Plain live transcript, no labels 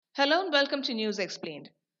Hello and welcome to News Explained.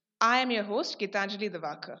 I am your host, Gitanjali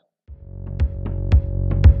Devakar.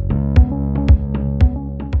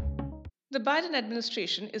 The Biden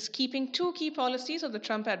administration is keeping two key policies of the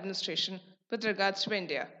Trump administration with regards to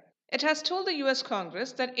India. It has told the US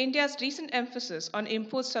Congress that India's recent emphasis on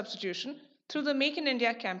import substitution through the Make in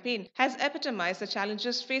India campaign has epitomized the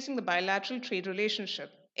challenges facing the bilateral trade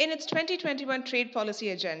relationship. In its 2021 trade policy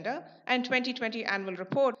agenda and 2020 annual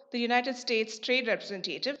report, the United States Trade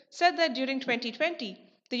Representative said that during 2020,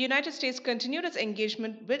 the United States continued its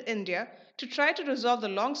engagement with India to try to resolve the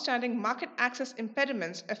long standing market access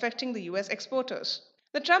impediments affecting the US exporters.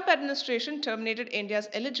 The Trump administration terminated India's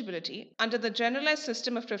eligibility under the Generalized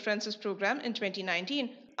System of Preferences program in 2019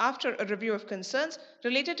 after a review of concerns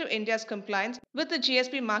related to India's compliance with the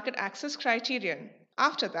GSP market access criterion.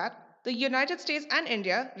 After that, the United States and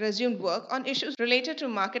India resumed work on issues related to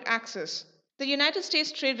market access. The United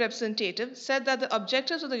States Trade Representative said that the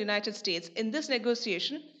objectives of the United States in this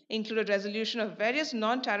negotiation included resolution of various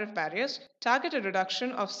non tariff barriers, targeted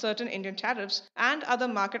reduction of certain Indian tariffs, and other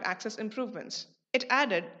market access improvements. It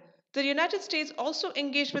added, the United States also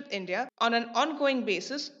engaged with India on an ongoing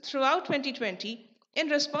basis throughout 2020 in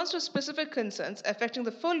response to specific concerns affecting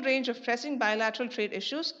the full range of pressing bilateral trade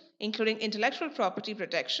issues, including intellectual property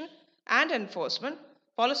protection and enforcement,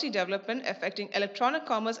 policy development affecting electronic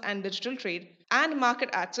commerce and digital trade, and market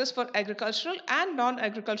access for agricultural and non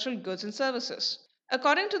agricultural goods and services.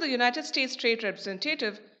 According to the United States Trade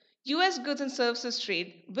Representative, US goods and services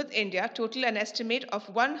trade with India totaled an estimate of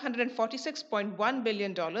 $146.1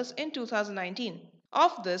 billion in 2019.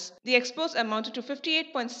 Of this, the exports amounted to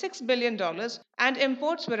 $58.6 billion and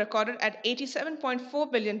imports were recorded at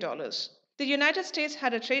 $87.4 billion. The United States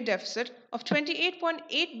had a trade deficit of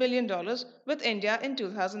 $28.8 billion with India in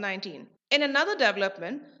 2019. In another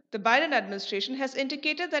development, the Biden administration has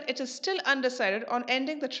indicated that it is still undecided on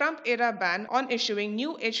ending the Trump era ban on issuing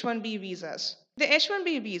new H 1B visas. The H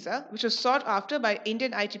 1B visa, which was sought after by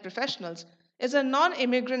Indian IT professionals, is a non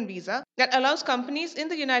immigrant visa that allows companies in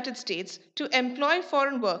the United States to employ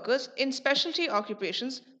foreign workers in specialty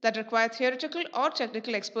occupations that require theoretical or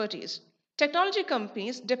technical expertise. Technology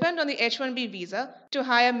companies depend on the H 1B visa to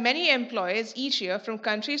hire many employees each year from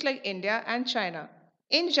countries like India and China.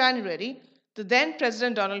 In January, the then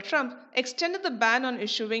President Donald Trump extended the ban on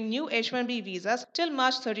issuing new H 1B visas till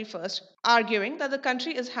March 31st, arguing that the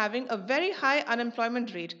country is having a very high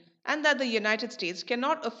unemployment rate and that the United States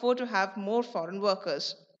cannot afford to have more foreign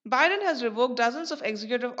workers. Biden has revoked dozens of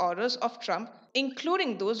executive orders of Trump,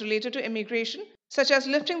 including those related to immigration, such as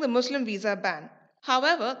lifting the Muslim visa ban.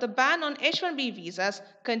 However, the ban on H 1B visas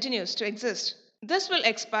continues to exist. This will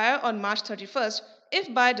expire on March 31st if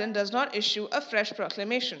Biden does not issue a fresh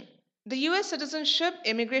proclamation. The US Citizenship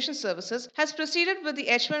Immigration Services has proceeded with the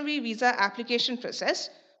H 1B visa application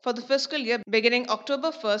process for the fiscal year beginning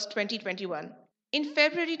October 1st, 2021. In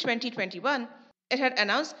February 2021, it had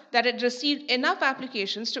announced that it received enough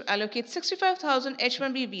applications to allocate 65,000 H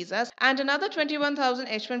 1B visas and another 21,000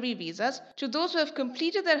 H 1B visas to those who have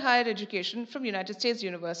completed their higher education from United States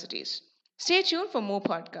universities. Stay tuned for more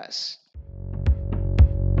podcasts.